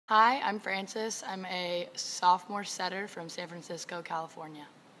Hi, I'm Francis. I'm a sophomore setter from San Francisco, California.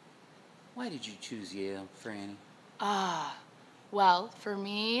 Why did you choose Yale, Franny? Well, for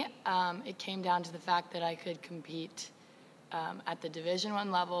me, it came down to the fact that I could compete at the Division I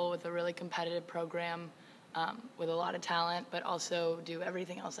level with a really competitive program with a lot of talent, but also do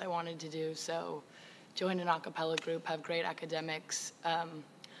everything else I wanted to do. So join an a cappella group, have great academics,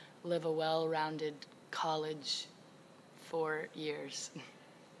 live a well-rounded college for years.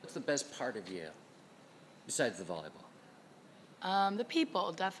 What's the best part of Yale, besides the volleyball? The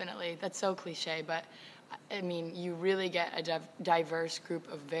people, definitely. That's so cliche, but I mean, you really get a diverse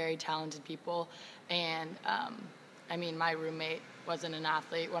group of very talented people. And I mean, my roommate wasn't an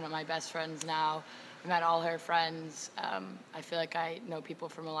athlete, one of my best friends now. I met all her friends. I feel like I know people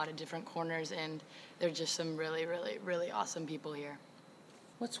from a lot of different corners, and they're just some really, really, really awesome people here.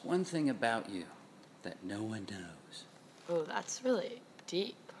 What's one thing about you that no one knows? Oh, that's really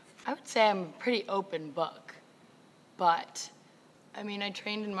deep. I would say I'm a pretty open book, but I mean, I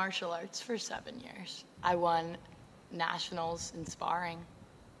trained in martial arts for 7 years. I won nationals in sparring.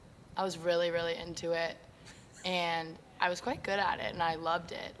 I was really, really into it, and I was quite good at it, and I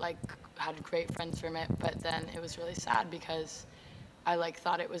loved it. Like, had great friends from it, but then it was really sad because I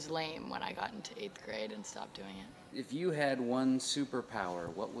thought it was lame when I got into 8th grade and stopped doing it. If you had one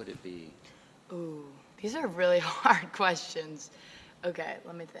superpower, what would it be? Ooh, these are really hard questions. Okay,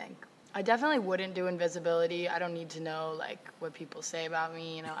 let me think. I definitely wouldn't do invisibility. I don't need to know what people say about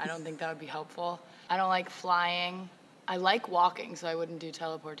me. I don't think that would be helpful. I don't like flying. I like walking, so I wouldn't do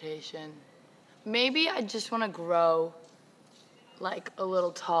teleportation. Maybe I just want to grow a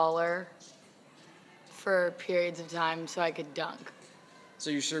little taller for periods of time so I could dunk. So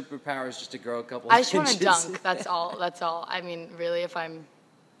your superpower is just to grow a couple I just want to inches? dunk. That's all. That's all. I mean, really, if I'm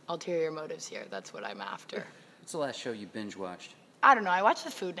ulterior motives here, that's what I'm after. What's the last show you binge watched? I don't know. I watch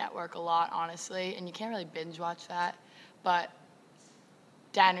the Food Network a lot, honestly, and you can't really binge watch that. But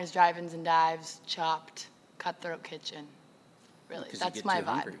Diners, Drive-Ins, and Dives, Chopped, Cutthroat Kitchen. Really, that's my vibe.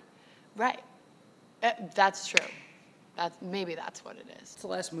 Hungry. Right. That's true. Maybe that's what it is. What's the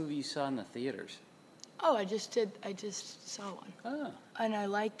last movie you saw in the theaters? Oh, I just saw one. Oh. And I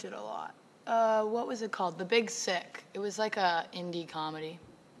liked it a lot. What was it called? The Big Sick. It was like a indie comedy.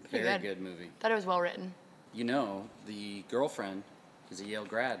 Pretty Very good movie. Thought it was well written. You know, the girlfriend is a Yale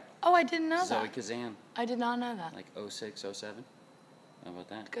grad. Oh, I didn't know Zoe that. Kazan. I did not know that. Like 06, 07. How about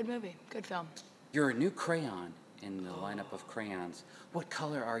that? Good movie. Good film. You're a new crayon in the lineup of crayons. What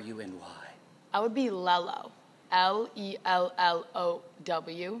color are you and why? I would be Lello. Lellow.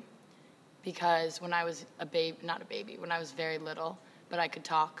 Because when I was when I was very little, but I could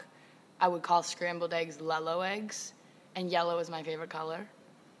talk, I would call scrambled eggs Lello eggs, and yellow is my favorite color.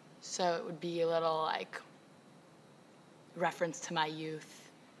 So it would be a little reference to my youth.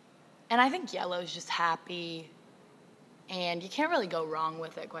 And I think yellow is just happy, and you can't really go wrong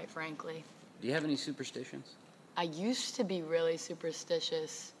with it, quite frankly. Do you have any superstitions? I used to be really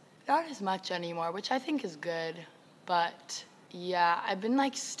superstitious. Not as much anymore, which I think is good, but yeah, I've been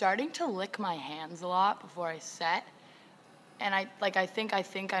starting to lick my hands a lot before I set. And I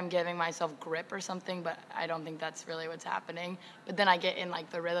think I'm giving myself grip or something, but I don't think that's really what's happening. But then I get in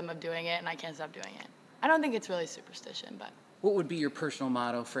the rhythm of doing it, and I can't stop doing it. I don't think it's really superstition, but. What would be your personal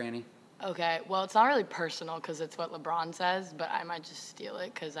motto, Franny? Okay, well, it's not really personal because it's what LeBron says, but I might just steal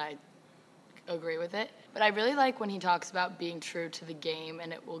it because I agree with it. But I really like when he talks about being true to the game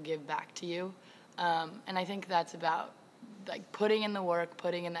and it will give back to you. And I think that's about putting in the work,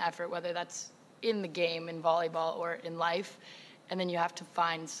 putting in the effort, whether that's in the game, in volleyball, or in life. And then you have to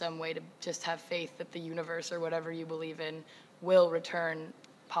find some way to just have faith that the universe or whatever you believe in will return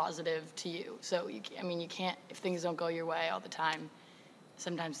positive to you. So, you can't, if things don't go your way all the time,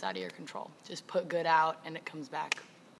 sometimes it's out of your control. Just put good out and it comes back.